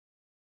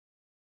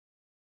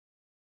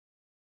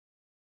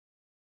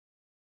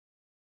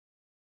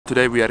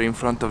today we are in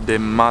front of the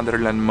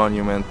Motherland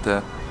Monument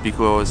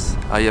because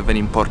I have an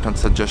important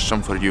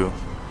suggestion for you.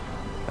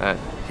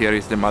 Here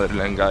is the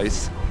Motherland,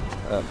 guys.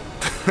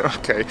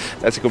 Okay,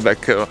 let's go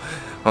back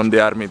on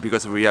the army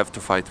because we have to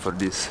fight for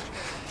this.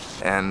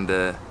 And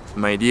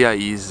my idea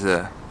is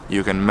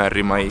you can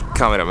marry my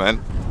cameraman.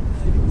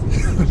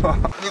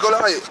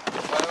 Nikolai,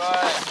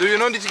 do you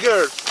know this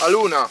girl,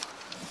 Aluna?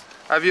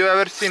 Have you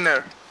ever seen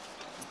her?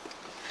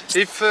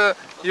 If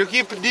you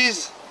keep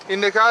this in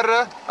the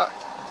car,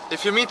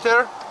 if you meet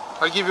her,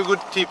 I'll give you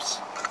good tips.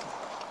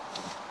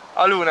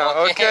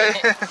 Aluna, okay?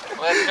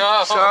 Let's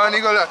go. Ciao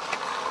Nicola.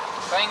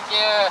 Thank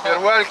you. You're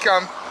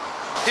welcome.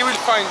 He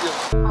will find you.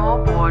 О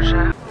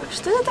боже.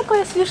 Что это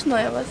такое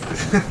смешное у вас?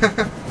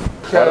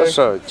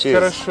 Хорошо, cheers.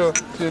 Хорошо.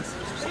 Cheers.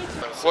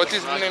 What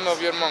is the name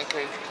of your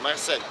monkey?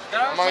 Marcel.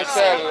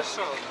 Marcel.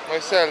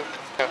 Marcel.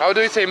 How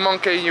do you say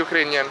monkey in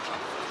Ukrainian?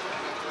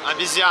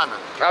 Обезьяна.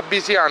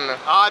 Обезьяна.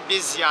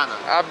 Обезьяна.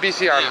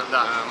 Обезьяна.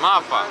 Да.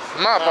 Мапа.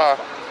 Mapa.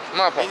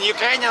 Mapa. In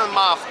Ukrainian,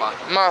 mappa.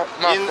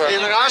 Mapa.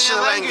 In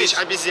Russian language,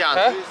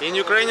 обезьяна. In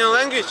Ukrainian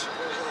language,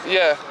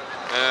 Yeah.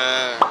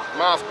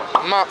 mappa.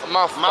 Mappa.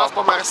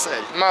 Mappa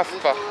Marcel.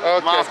 Mappa.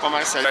 Okay. Mappa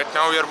Marcel. Right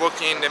now we are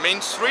walking in the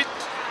main street.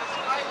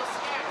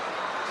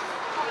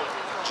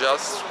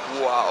 Just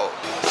wow.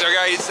 So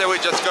guys, we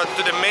just got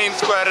to the main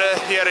square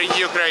here in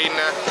Ukraine.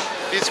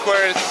 This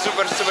square is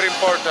super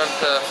important.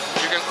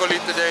 You can call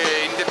it the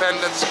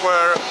Independence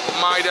Square,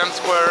 Maidan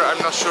Square.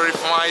 I'm not sure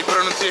if my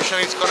pronunciation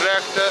is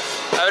correct.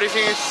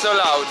 Everything is so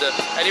loud.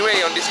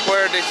 Anyway, on this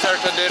square they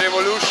started the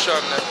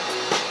revolution.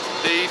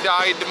 They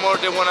died more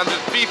than 100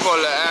 people,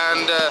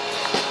 and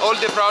all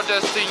the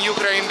protests in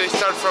Ukraine they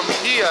start from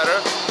here.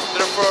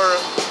 Therefore,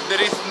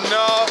 there is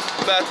no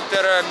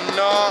better,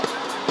 no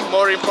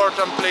more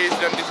important place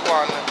than this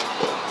one.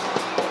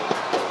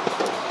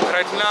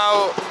 Right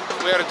now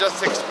we are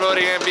just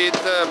exploring a bit,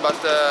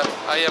 but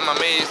I am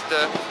amazed.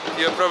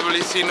 You have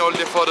probably seen all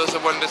the photos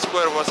of when the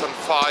square was on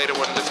fire,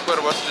 when the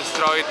square was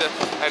destroyed,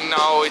 and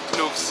now it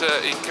looks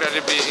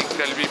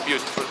incredibly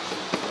beautiful.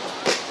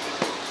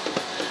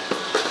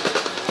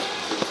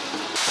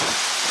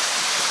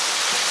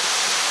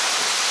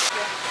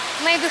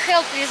 Maybe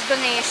help with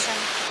donation.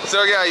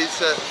 So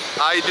guys,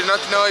 I do not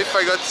know if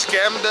I got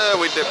scammed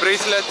with the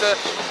bracelet,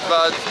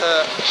 but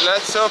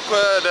let's hope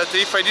that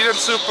if I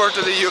didn't support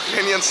the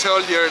Ukrainian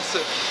soldiers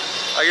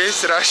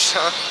against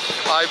Russia,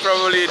 I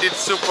probably did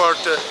support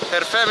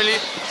her family,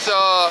 so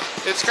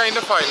it's kind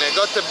of fine. I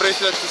got a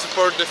bracelet to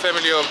support the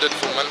family of that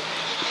woman.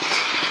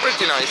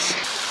 Pretty nice.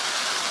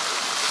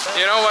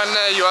 You know when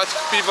you ask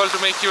people to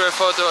make you a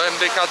photo and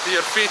they cut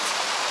your feet?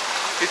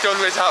 It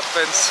always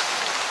happens.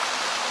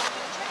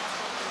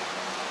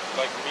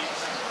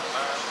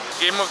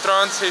 Game of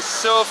Thrones is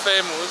so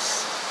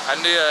famous, and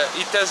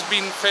it has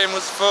been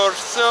famous for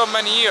so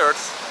many years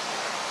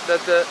that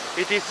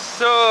it is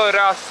so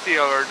rusty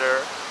over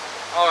there.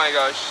 Oh my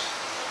gosh.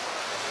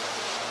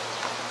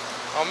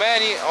 How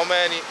many?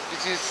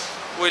 This is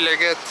will I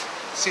get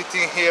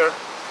sitting here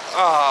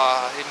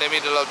in the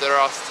middle of the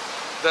rust.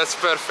 That's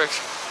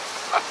perfect.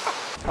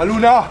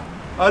 Aluna!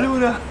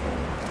 Aluna!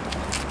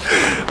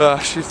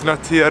 She's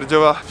not here,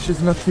 Jova.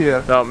 She's not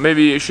here. No,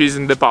 maybe she's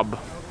in the pub.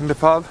 In the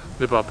pub?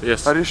 The pub,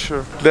 yes. Are you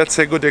sure? That's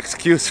a good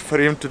excuse for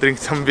him to drink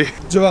some beer.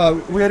 Joa,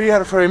 we are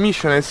here for a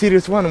mission, a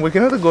serious one. We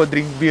cannot go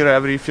drink beer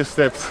every few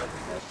steps.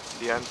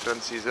 The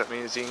entrance is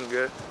amazing.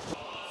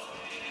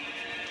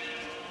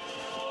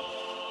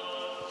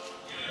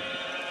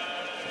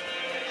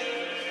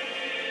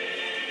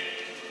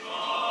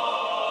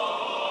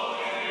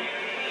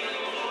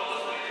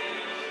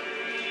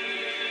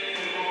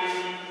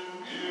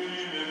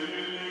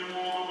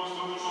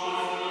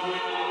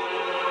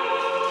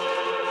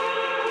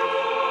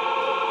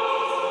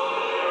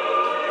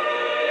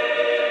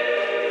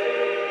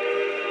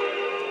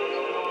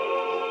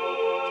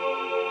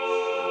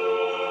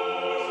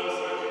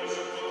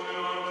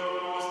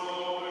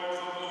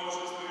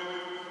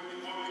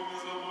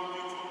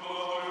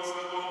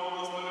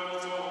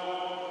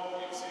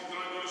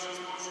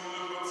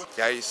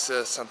 Guys,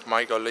 St.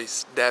 Michael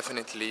is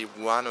definitely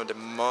one of the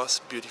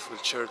most beautiful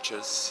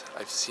churches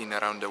I've seen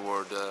around the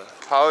world.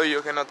 How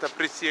you cannot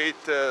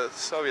appreciate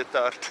Soviet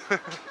art?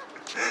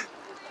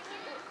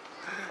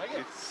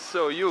 It's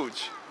so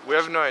huge. We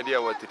have no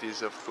idea what it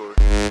is, of course.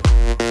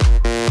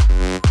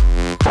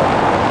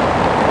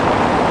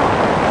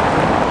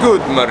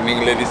 Good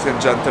morning, ladies and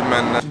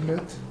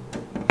gentlemen.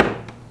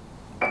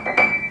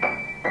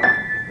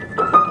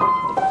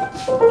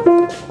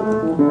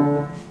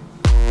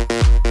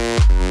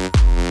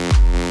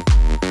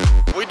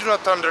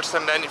 Not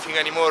understand anything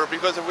anymore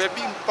because we have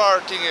been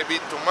partying a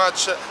bit too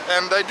much,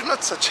 and I do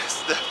not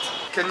suggest that.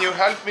 Can you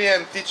help me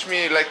and teach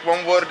me like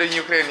one word in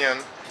Ukrainian?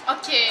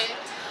 Okay.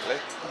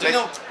 Do you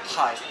know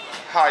hi?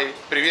 Hi,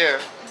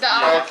 привет.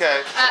 Да.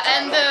 Okay.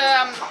 And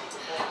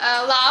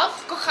love,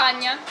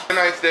 кохання. Have a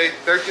nice day.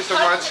 Thank you so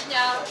much.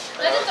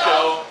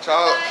 Ciao.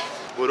 Ciao.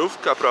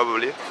 Burówka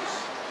probably.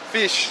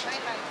 Fish.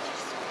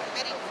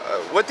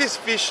 What is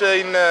fish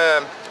in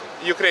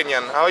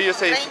Ukrainian? How you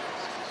say?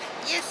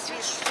 Есть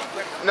fish,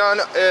 super. No,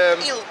 no,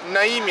 Eel.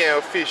 na imię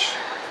of fish.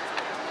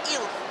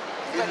 Eel.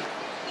 Eel.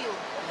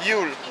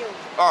 Yule. Eel.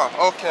 Ah,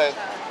 okay.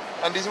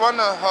 And this one,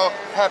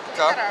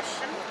 hepka?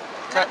 Russian.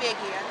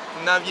 Norwegia.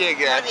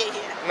 Naviege.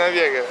 Norwegia.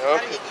 Naviege,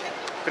 okay.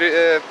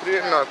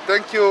 Norwegia. No,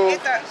 thank you.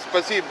 Это-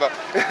 Спасибо.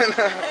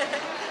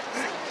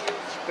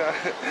 Bye bye.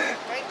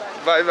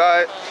 Bye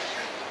bye.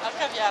 A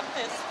caviar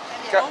test.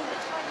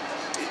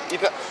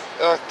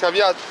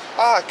 Caviar.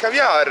 Ah,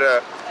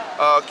 caviar.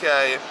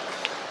 Okay.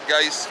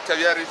 Guys,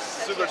 caviar is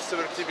super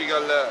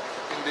typical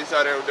in this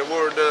area of the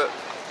world.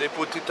 They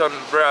put it on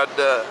bread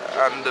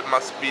and it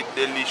must be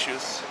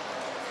delicious.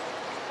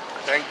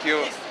 Thank you.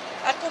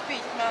 A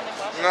kupić mamy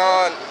masz?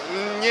 No,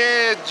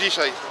 nie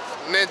dzisiaj.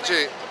 Nie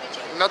dzisiaj.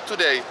 Not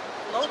today.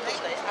 No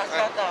today. A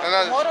kada?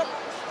 Another- Tomorrow?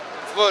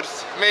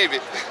 Worse, maybe.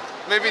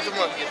 Maybe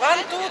tomorrow.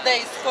 1-2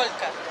 days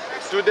сколько?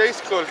 2 days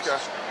сколько?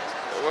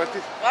 What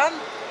is?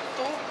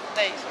 1-2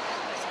 days.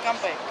 Come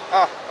back.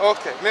 Ah,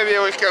 okay. Maybe I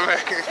will come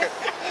back.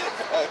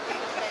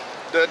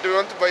 Do you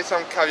want to buy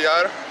some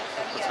caviar?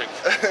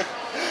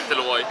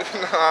 Till why?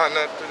 No,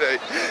 not today.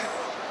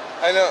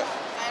 I know.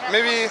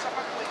 Maybe.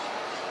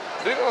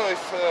 Do you know if?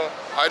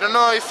 I don't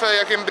know if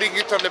I can bring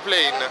it on the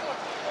plane.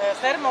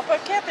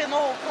 Термопакети,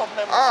 no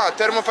problem. Ah,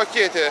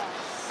 termopakete.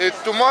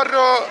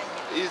 Tomorrow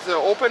is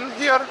open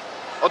here.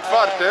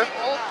 Otwarte.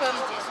 Open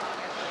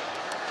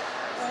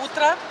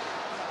утро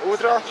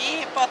Утро.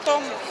 и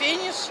потом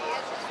финиш.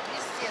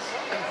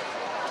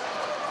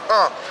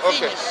 Ah,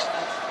 okay.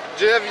 Finish.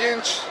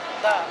 9,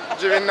 Да.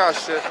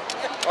 19.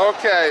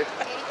 Okay.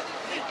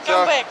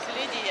 Come back,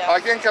 Lydia. I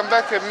can come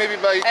back and maybe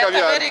buy Это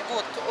caviar. very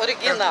good,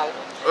 оригинал.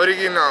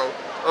 Original.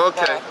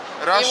 Okay.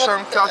 Да. Russian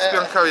И вот,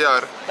 Caspian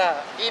caviar.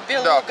 Да. И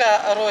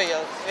белуга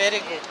royal, very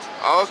good.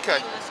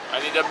 Okay. I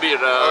need a beer,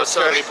 Okay.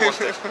 sorry,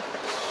 Ponte.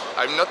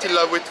 I'm not in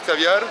love with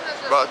caviar,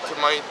 but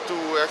my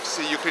two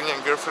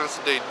ex-Ukrainian girlfriends,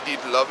 they did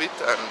love it,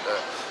 and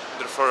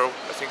therefore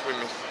I think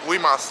we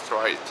must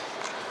try it.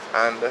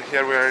 And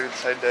here we are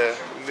inside the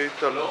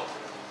little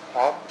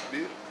pub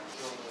beer.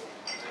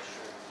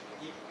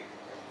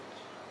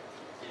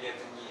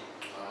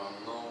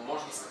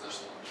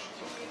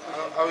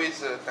 How is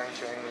thank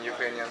you in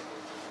Ukrainian?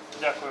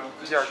 Дякую.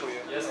 Дякую.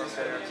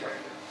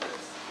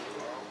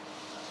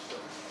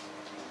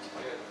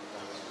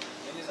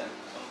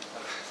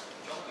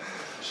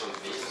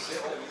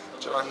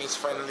 John is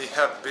finally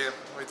happy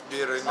with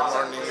beer in the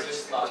morning.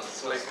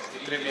 It's like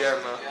 3 p.m.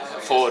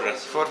 4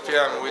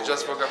 p.m. We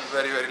just woke up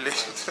very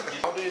late.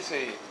 How do you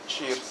say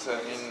cheers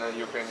in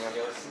Ukrainian?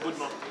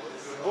 Будьмо.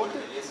 Bud?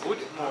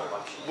 Будьмо.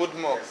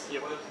 Budmo.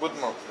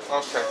 Budmo.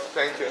 Okay,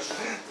 thank you.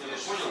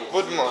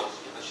 Budmo.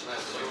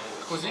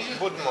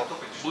 Budmo.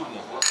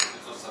 Будьмо.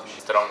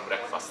 Strong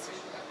breakfast.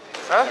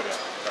 Huh?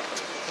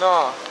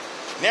 No.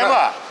 Nie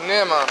ma.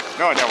 Nie ma.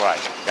 No давай,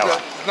 давай.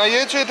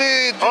 Znajecie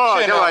ty O,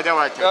 dziewczynę? давай.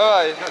 Dawaj.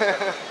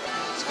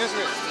 Excuse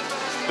me.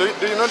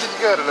 Do you know this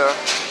girl?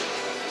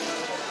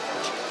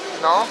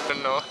 No?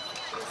 No.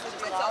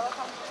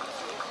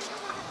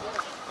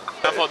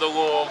 La foto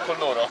con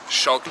loro.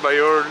 Shocked by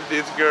all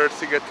these girls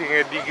getting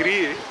a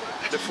degree.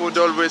 The food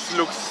always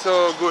looks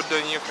so good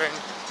in Ukraine.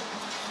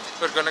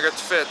 We're gonna get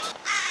fit.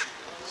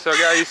 So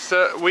guys,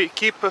 we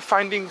keep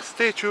finding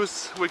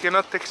statues we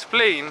cannot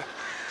explain,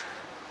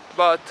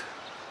 but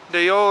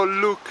they all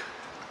look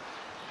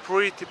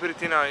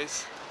pretty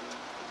nice.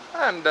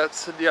 And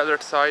that's the other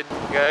side.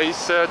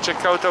 Guys,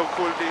 check out how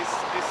cool this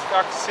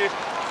taxi.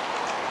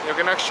 You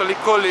can actually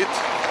call it.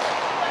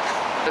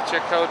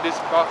 Check out this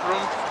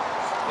bathroom.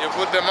 You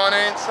put the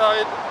money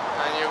inside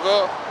and you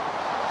go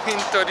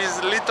into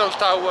this little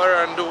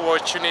tower and do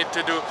what you need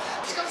to do.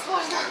 Слишком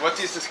сложно. What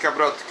is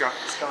skabrotka?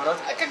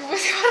 Как бы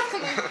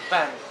скороткано.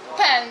 Pen.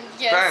 Pen,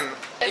 yes. Pen.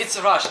 It's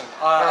Russian,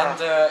 and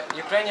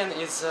Ukrainian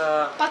is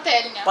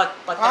Пательня.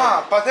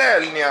 Ah,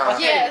 patelnia.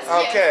 Yes,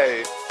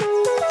 Okay.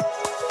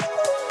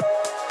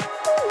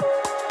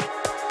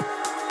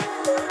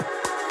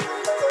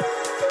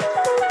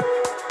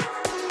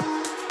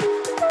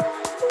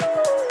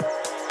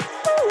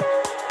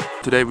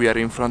 Today we are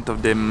in front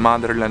of the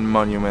Motherland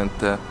Monument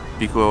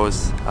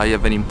because I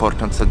have an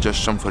important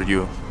suggestion for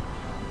you.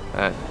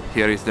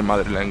 Here is the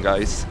Motherland,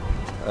 guys.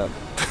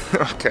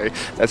 Okay,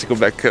 let's go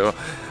back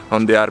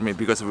on the army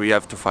because we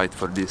have to fight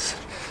for this.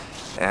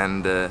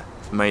 And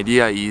my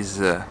idea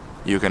is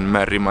you can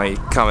marry my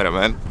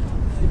cameraman.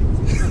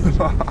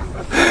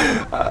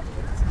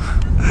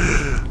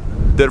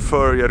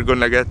 Therefore you're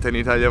gonna get an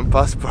Italian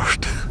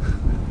passport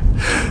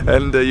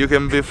and you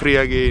can be free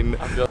again.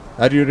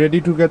 Are you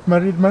ready to get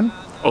married, man?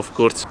 Of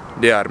course.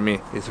 The army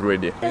is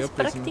ready.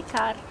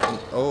 Practicar.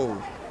 Oh.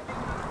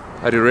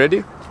 Are you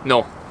ready?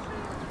 No.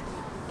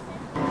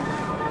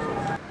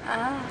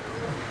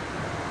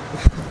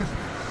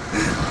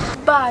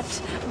 But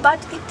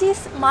it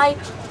is my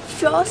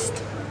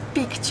first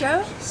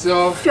picture.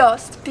 So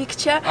First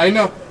picture. I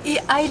know.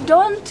 I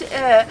don't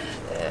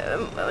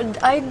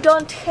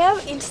have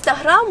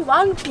Instagram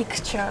one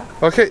picture.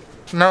 Okay,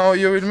 now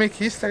you will make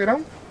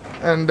Instagram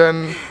and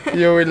then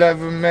you will have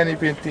many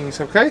paintings,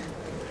 okay?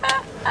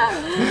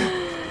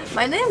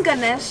 My name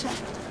Ganesha.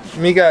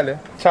 Michele,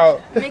 ciao.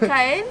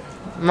 Michael.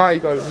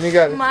 Michael,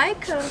 Michele.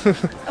 Michael.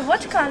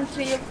 What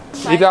country?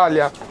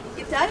 Italia.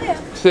 Italia.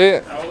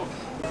 Sì.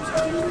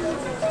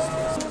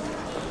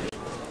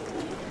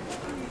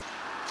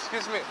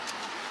 Excuse me,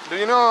 do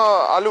you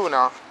know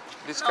Aluna?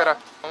 This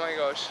character. Oh my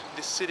gosh,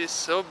 this city is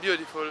so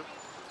beautiful.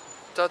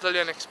 Totally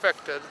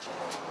unexpected.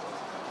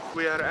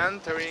 We are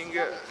entering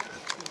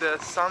the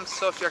St.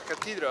 Sofia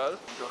Cathedral.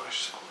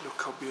 Gosh,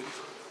 look how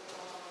beautiful.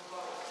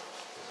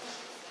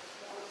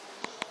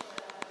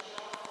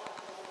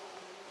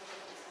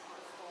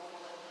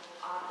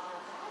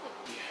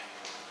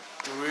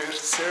 We're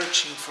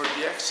searching for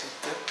the exit,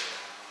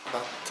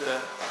 but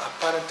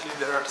apparently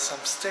there are some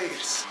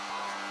stairs.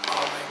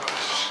 Oh my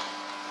gosh,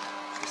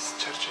 this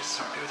church is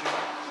so beautiful.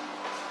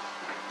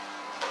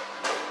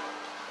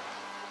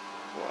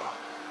 Wow.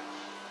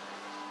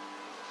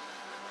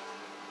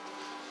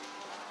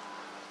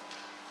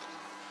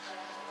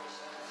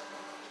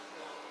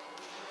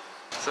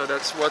 So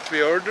that's what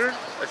we ordered.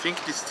 I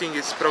think this thing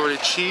is probably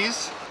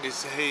cheese.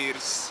 These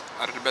hairs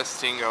are the best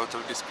thing out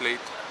of this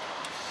plate.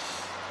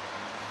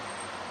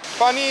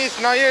 Pani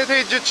znaje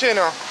tej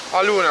dziewczyny,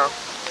 Aluna.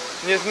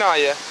 Nie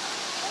znaje.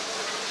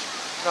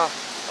 No,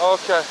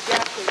 okej.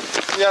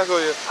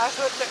 Dziękuję. А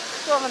що це?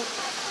 Хто він?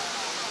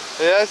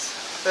 Jest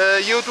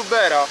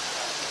youtubera.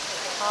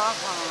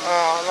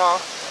 Ага. No,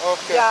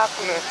 okej.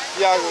 Дякую. У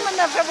Dziękuję.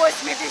 мене вже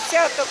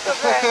 80, тобто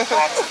вже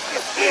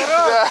бачите, скіро.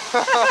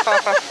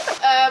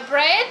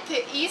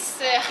 Bread is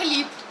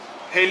хліб.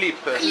 Хліб.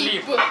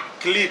 Хліб.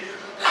 Кліп.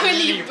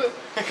 Хліб.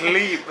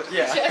 Кліп.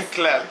 Yes.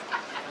 Clap.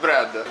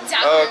 Bread.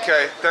 Дякую.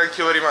 Okay, thank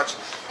you very much.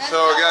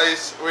 So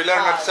guys, we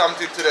learned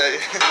something today.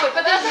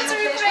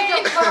 Подати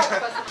Ukraine.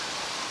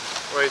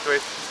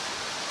 Wait.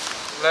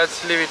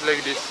 Let's leave it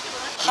like this.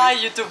 Hi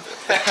YouTube.